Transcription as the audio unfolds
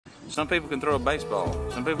Some people can throw a baseball.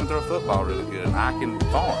 Some people can throw a football really good. I can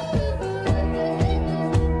farm.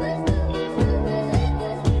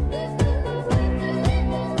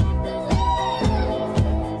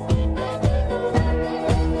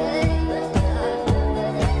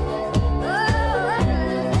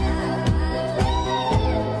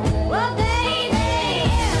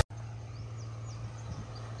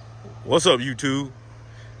 What's up, YouTube?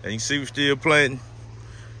 And you see we're still planting.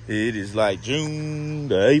 It is like June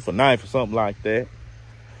the 8th or 9th or something like that.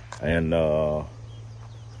 And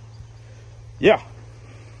yeah,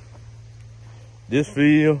 this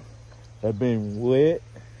field has been wet,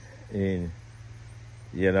 and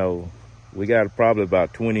you know, we got probably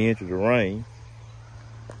about 20 inches of rain.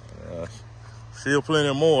 Still plenty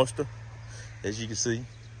of moisture, as you can see.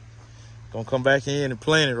 Gonna come back in and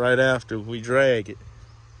plant it right after we drag it.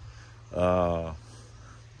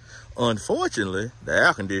 Unfortunately, the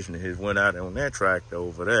air conditioner has went out on that tractor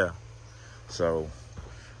over there. So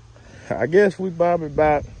I guess we probably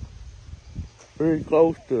about pretty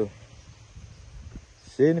close to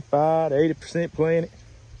 75 to 80% planted.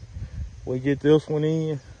 We get this one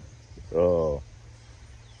in. I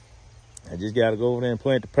just got to go over there and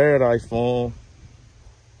plant the paradise farm,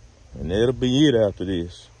 and that'll be it after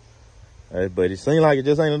this. But it seems like it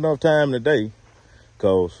just ain't enough time today,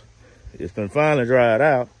 because it's been finally dried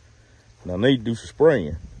out, and I need to do some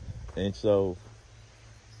spraying. And so,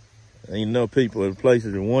 ain't enough people in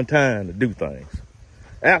places at one time to do things.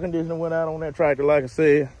 Air conditioner went out on that tractor, like I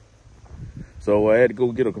said. So I had to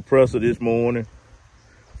go get a compressor this morning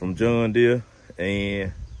from John Deere.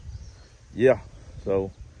 And yeah,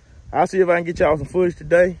 so I'll see if I can get y'all some footage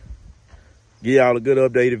today. Give y'all a good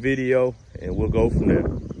updated video, and we'll go from there.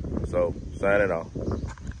 So, sign it off.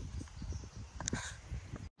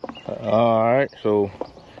 All right, so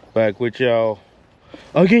back with y'all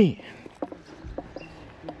again.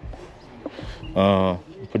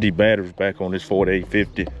 Put these batteries back on this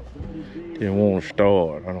 4850. Didn't want to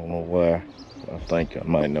start. I don't know why. I think I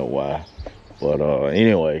might know why. But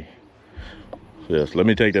anyway, yes, let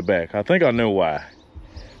me take that back. I think I know why,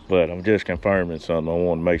 but I'm just confirming something. I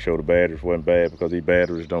want to make sure the batteries wasn't bad, because these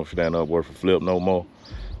batteries don't stand up worth a flip no more.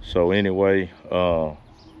 So anyway, also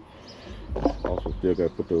still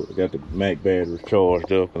got to put the Mac batteries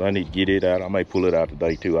charged up, because I need to get it out. I may pull it out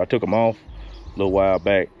today too. I took them off a little while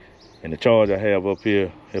back, and the charge I have up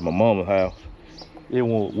here at my mama's house, it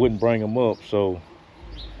wouldn't bring them up. So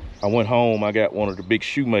I went home. I got one of the big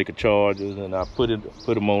shoemaker chargers, and I put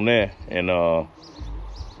them on there, and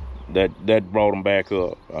that brought them back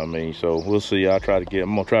up. I mean, so we'll see. I'm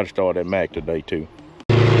gonna try to start that Mac today too.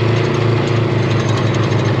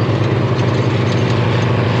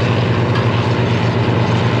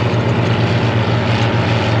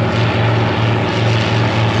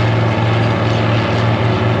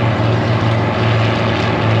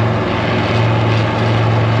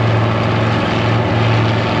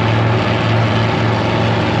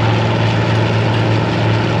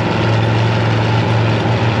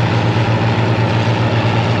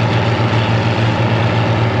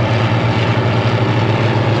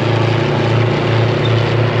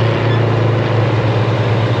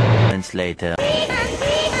 Later.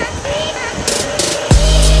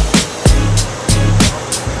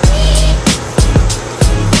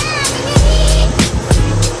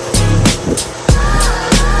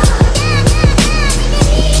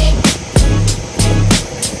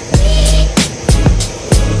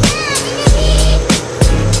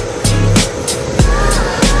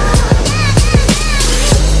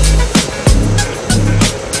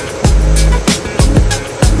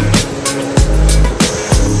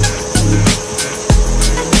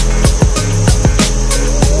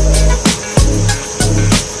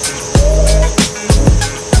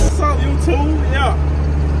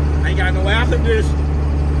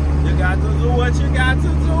 You got to do what you got to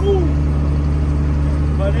do.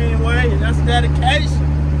 But anyway, that's dedication.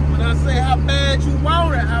 When I say how bad you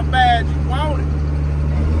want it, how bad you want it.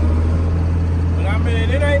 But I mean,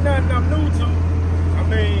 it ain't nothing I'm new to. I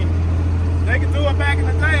mean, they can do it back in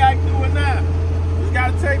the day, I can do it now. Just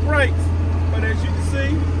gotta take breaks. But as you can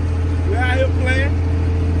see, we're out here playing.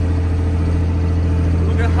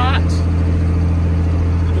 Looking hot.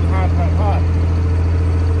 Looking hot, hot, hot.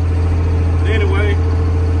 Anyway,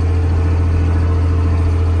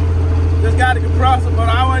 just got a compressor, but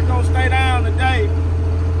I wasn't gonna stay down today.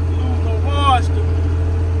 Lose no moisture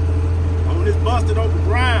on this busted open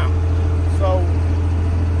ground. So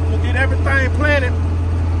I'm gonna get everything planted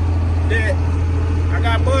that I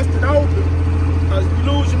got busted open. Cause if you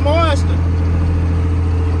lose your moisture,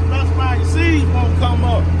 that's why your seeds won't come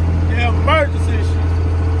up. You have emergency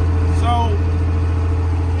issues. So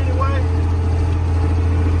anyway,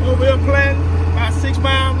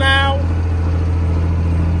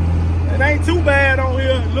 too bad on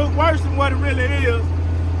here. It look worse than what it really is.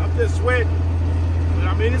 I'm just sweating. But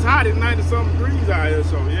I mean, it's hot. It's 90-something degrees out here,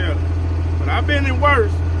 so yeah. But I've been in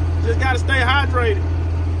worse. Just gotta stay hydrated.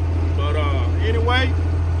 But anyway,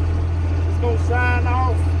 it's gonna sign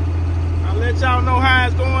off. I'll let y'all know how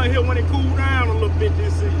it's going here when it cool down a little bit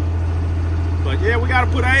this season. But yeah, we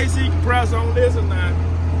gotta put an AC compressor on this and that.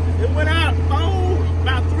 It went out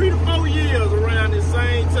about 3 to 4 years around this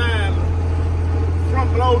same time.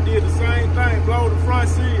 Front blow did the same thing, blow the front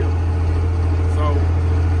seal. So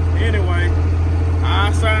anyway,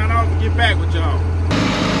 I'll sign off and get back with y'all.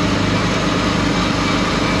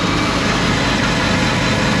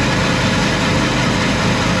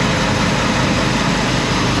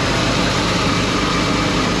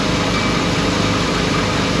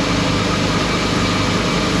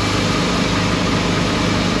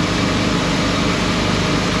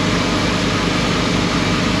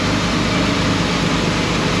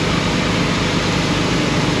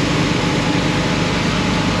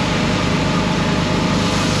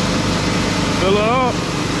 Fill it up.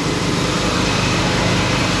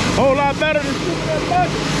 Whole lot better than shooting that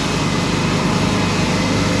bucket.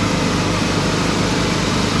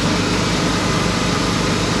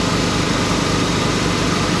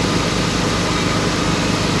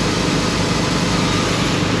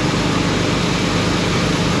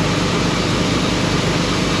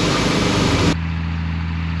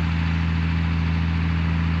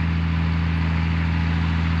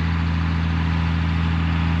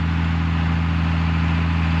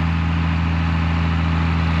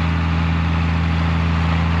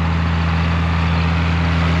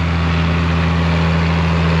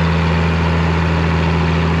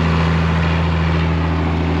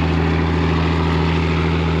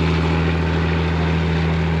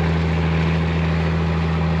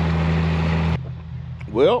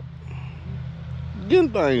 Well, getting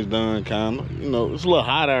things done, kinda. You know, it's a little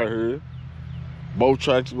hot out here. Both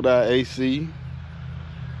tracks without AC.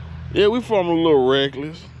 Yeah, we farming a little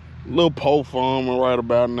reckless. A little pole farming right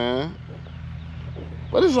about now.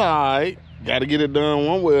 But it's alright. Gotta get it done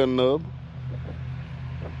one way or another.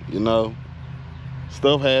 You know,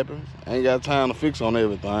 stuff happens. Ain't got time to fix on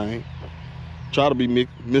everything. Try to be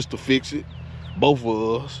Mr. Fix It. Both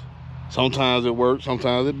of us. Sometimes it works,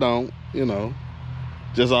 sometimes it don't, you know.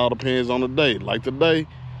 Just all depends on the day. Like today,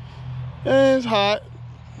 yeah, it's hot.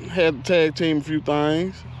 Had to tag team a few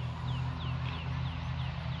things.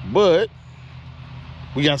 But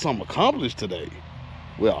we got something accomplished today.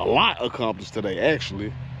 Well, a lot accomplished today,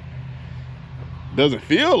 actually. Doesn't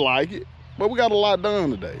feel like it, but we got a lot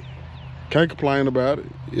done today. Can't complain about it.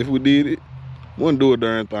 If we did it, wouldn't do a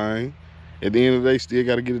darn thing. At the end of the day, still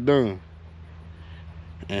got to get it done.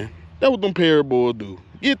 And that's what them pair boys do.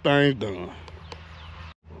 Get things done.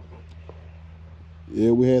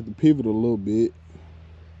 Yeah, we had to pivot a little bit.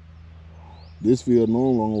 This field no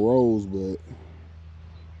longer rolls, but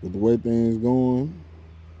with the way things going,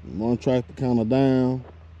 one tractor kind of down.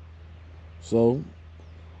 So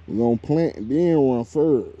we're gonna plant and then run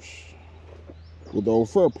first with the old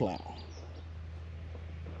fur plow.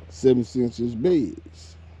 7-inch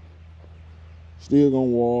beds. Still gonna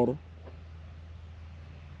water.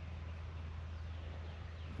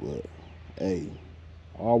 But hey,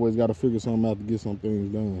 I always got to figure something out to get some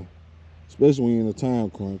things done. Especially when you're in a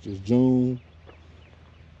time crunch. It's June.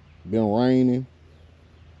 Been raining.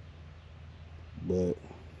 But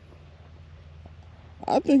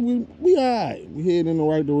I think we all right. We heading in the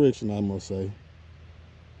right direction, I must say.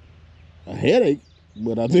 A headache,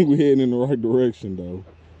 but I think we're heading in the right direction, though.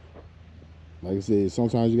 Like I said,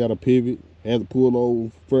 sometimes you got to pivot. Had to pull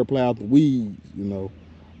those fur plow out the weeds, you know.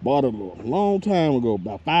 Bought it a long time ago,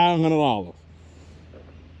 about $500.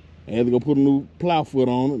 I had to go put a new plow foot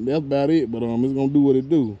on it. That's about it, but it's gonna do what it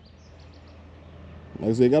do.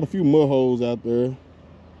 Like I said, got a few mud holes out there.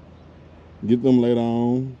 Get them later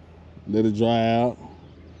on, let it dry out.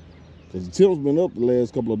 Cause the temp's been up the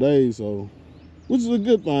last couple of days, so, which is a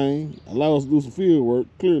good thing. Allow us to do some field work,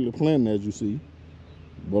 clearly planting as you see.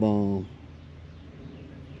 But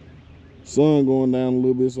sun going down a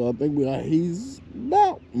little bit, so I think he's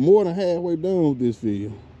about more than halfway done with this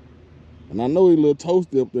field. And I know he's a little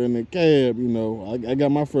toasty up there in that cab, you know. I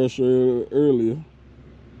got my fresh air earlier.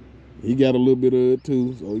 He got a little bit of it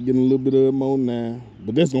too, so he's getting a little bit of it more now.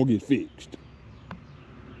 But that's gonna get fixed.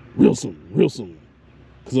 Real soon, real soon.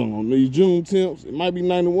 Cause on these June temps, it might be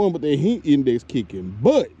 91, but that heat index kicking.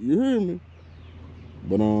 But, you hear me?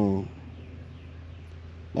 But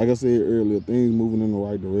like I said earlier, things moving in the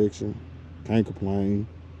right direction. Can't complain.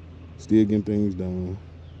 Still getting things done.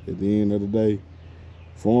 At the end of the day,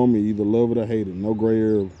 farm, you either love it or hate it. No gray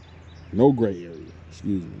area. No gray area.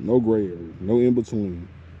 Excuse me. No gray area. No in between.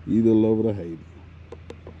 Either love it or hate it.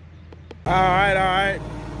 All right.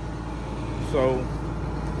 So,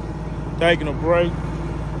 taking a break,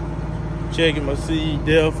 checking my seed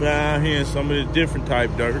depth down here in some of the different type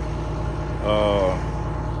dirt.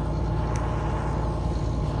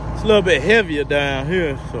 It's a little bit heavier down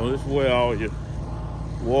here, so this is where all your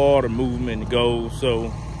water movement goes.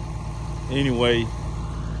 So, anyway,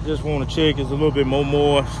 just want to check it's a little bit more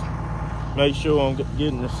moist. Make sure I'm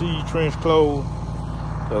getting the seed trench closed.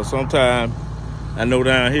 So sometimes I know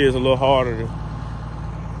down here is a little harder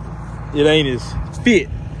it ain't as fit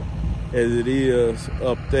as it is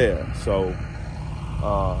up there. So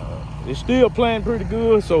it's still playing pretty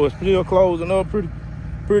good, so it's still closing up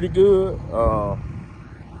pretty good.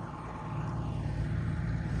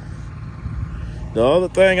 The other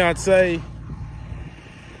thing I'd say,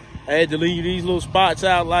 I had to leave these little spots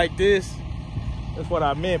out like this. That's what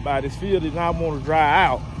I meant by this field did not want to dry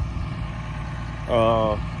out.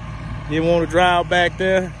 Didn't want to dry out back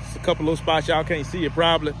there. It's a couple little spots y'all can't see it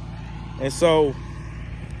probably. And so,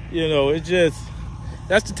 you know, it just,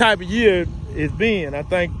 that's the type of year it's been. I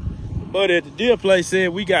think the buddy at the Deere place said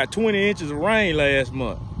we got 20 inches of rain last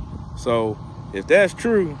month. So if that's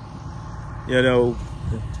true, you know,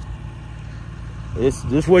 it's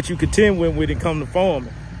just what you contend with when it comes to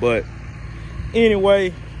farming. But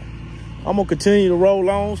anyway, I'm gonna continue to roll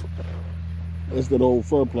on. That's that old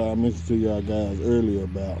fur plow I mentioned to y'all guys earlier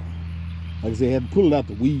about. Like I said, I had to pull it out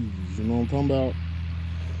the weeds, you know what I'm talking about?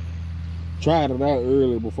 Tried it out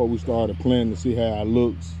earlier before we started planting to see how it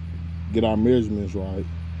looks, get our measurements right.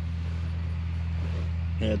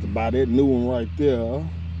 Had to buy that new one right there.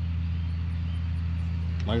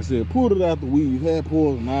 Like I said, pulled it out the weeds. Had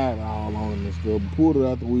poison ivy all on it and stuff, but pulled it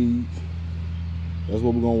out the weeds. That's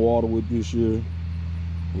what we're gonna water with this year.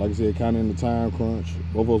 Like I said, kind of in the time crunch.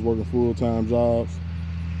 Both of us working full-time jobs.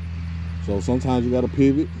 So sometimes you gotta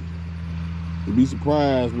pivot. You'd be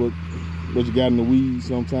surprised what you got in the weeds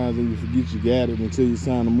sometimes, and you forget you got it until it's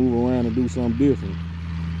time to move around and do something different.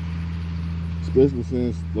 Especially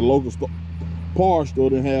since the local par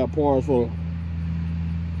store didn't have parts for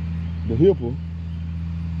the hipper.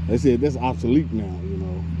 They said that's obsolete now, you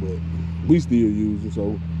know, but we still use it,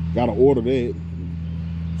 so gotta order that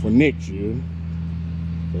for next year.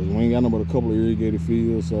 Because we ain't got no but a couple of irrigated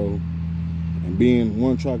fields, so, and being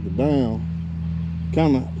one tractor down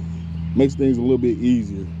kind of makes things a little bit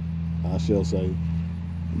easier, I shall say.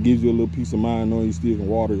 It gives you a little peace of mind knowing you still can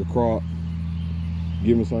water your crop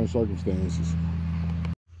given certain circumstances.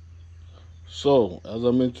 So, as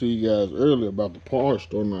I mentioned to you guys earlier about the par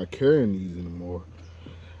store not carrying these anymore,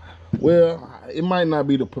 well, it might not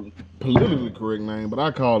be the politically correct name, but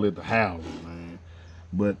I call it the housing, man.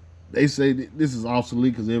 But they say that this is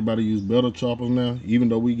obsolete because everybody use better choppers now. Even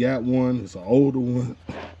though we got one, it's an older one.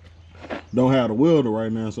 Don't have the welder right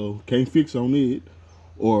now, so can't fix on it.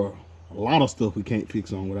 Or a lot of stuff we can't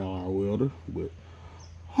fix on without our welder. But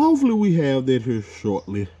hopefully we have that here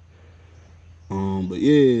shortly. But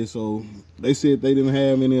yeah, so they said they didn't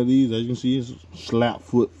have any of these. As you can see, it's slap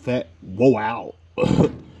foot fat, woe out.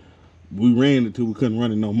 We ran it till we couldn't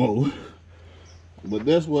run it no more. But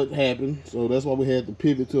that's what happened. So that's why we had to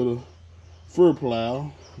pivot to the fur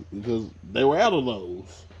plow, because they were out of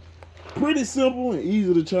those. Pretty simple and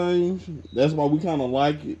easy to change. That's why we kind of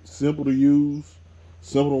like it. Simple to use,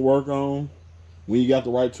 simple to work on. When you got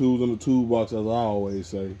the right tools in the toolbox, as I always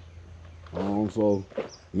say. So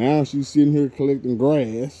now she's sitting here collecting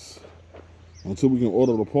grass until we can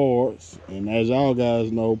order the parts. And as y'all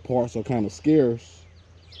guys know, parts are kind of scarce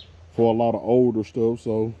for a lot of older stuff.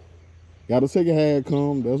 So gotta take it how it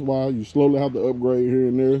come. That's why you slowly have to upgrade here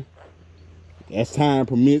and there as time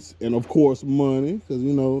permits, and of course money, because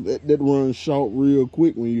you know that runs short real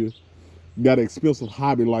quick when you got an expensive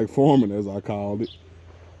hobby like farming, as I called it.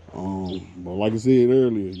 But like I said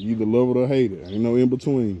earlier, you either love it or hate it. Ain't no in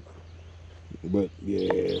between. But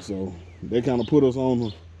yeah, so they kind of put us on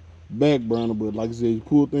the back burner. But like I said, you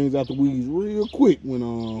pull things out the weeds real quick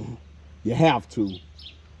when you have to.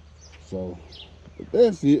 So but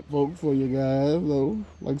that's it, folks, for you guys. Though,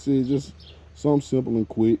 like I said, just something simple and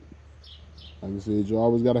quick. Like I said, you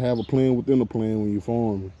always got to have a plan within a plan when you're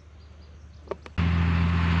farming.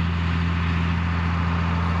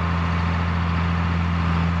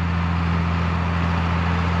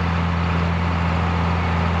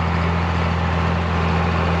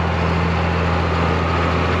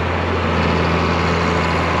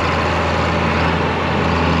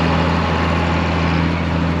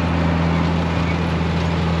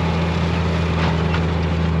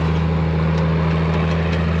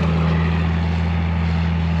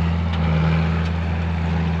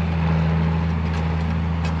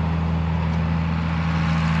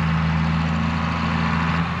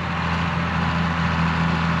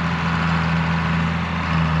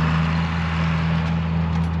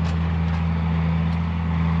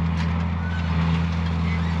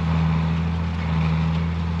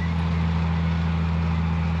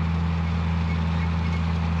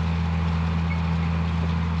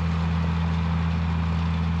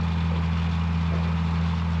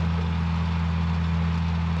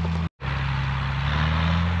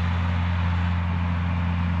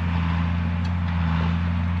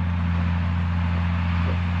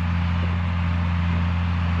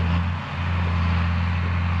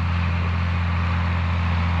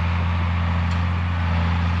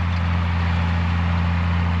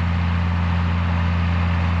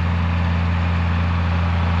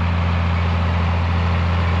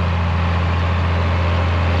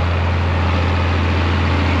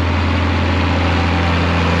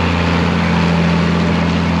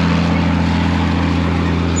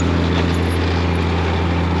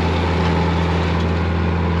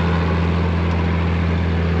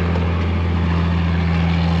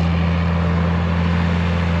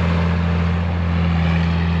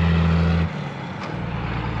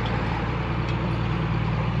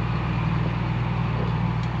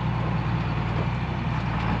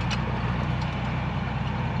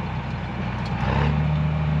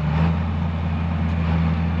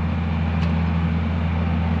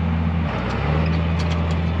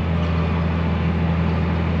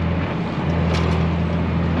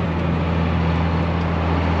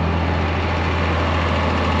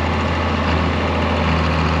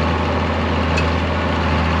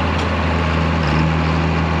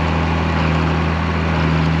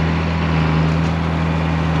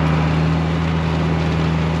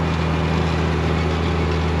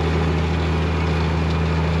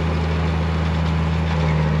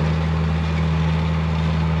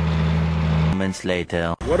 moments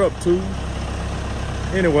later. What up, tube?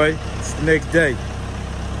 Anyway, it's the next day,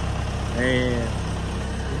 and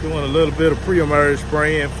we're doing a little bit of pre-emerge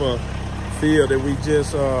spraying for the field that we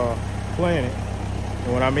just planted.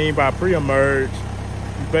 And what I mean by pre-emerge,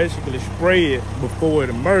 you basically spray it before it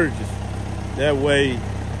emerges. That way,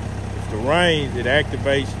 if the rains, it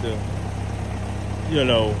activates the,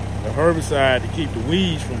 the herbicide to keep the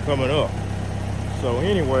weeds from coming up. So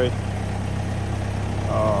anyway,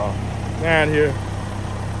 down here,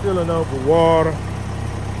 filling up with water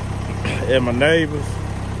at my neighbors.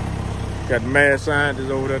 Got the mad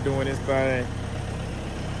scientists over there doing this thing.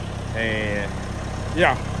 And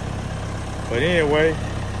yeah, but anyway,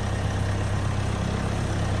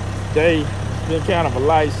 today it's been kind of a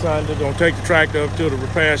light Sunday. Gonna take the tractor up to the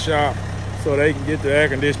repair shop so they can get the air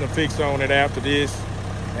conditioner fixed on it after this.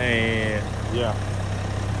 And yeah,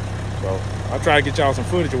 so I'll try to get y'all some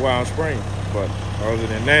footage of while I'm spraying. But other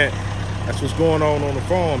than that, that's what's going on the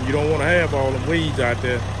farm. You don't want to have all them weeds out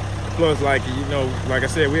there. Plus, like I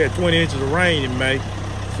said, we had 20 inches of rain in May.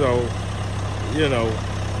 So,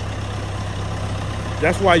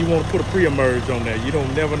 that's why you want to put a pre-emerge on there. You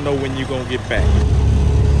don't never know when you're going to get back.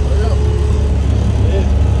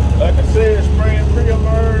 Like I said, spraying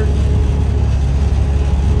pre-emerge.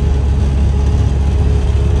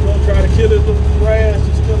 We're going to try to kill this little grass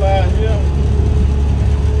that's still out here.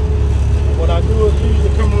 What I do is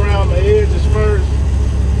usually come around the edges first,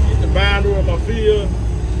 get the boundary of my field,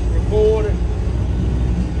 record it,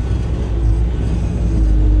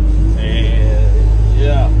 and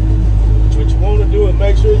yeah. What you want to do is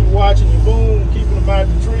make sure you're watching your boom, keeping them out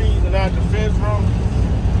the trees and out the fence row.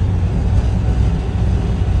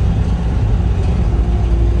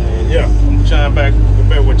 And yeah, I'm gonna chime back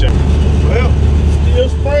with y'all. Well, still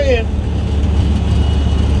spraying.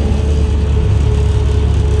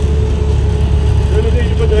 Really need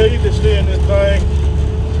to put the heat to in this thing.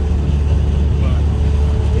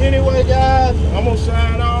 But anyway, guys, I'm gonna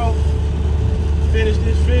sign off. Finish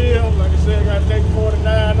this field. Like I said, I gotta take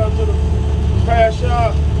 49 up to the repair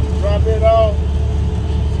shop.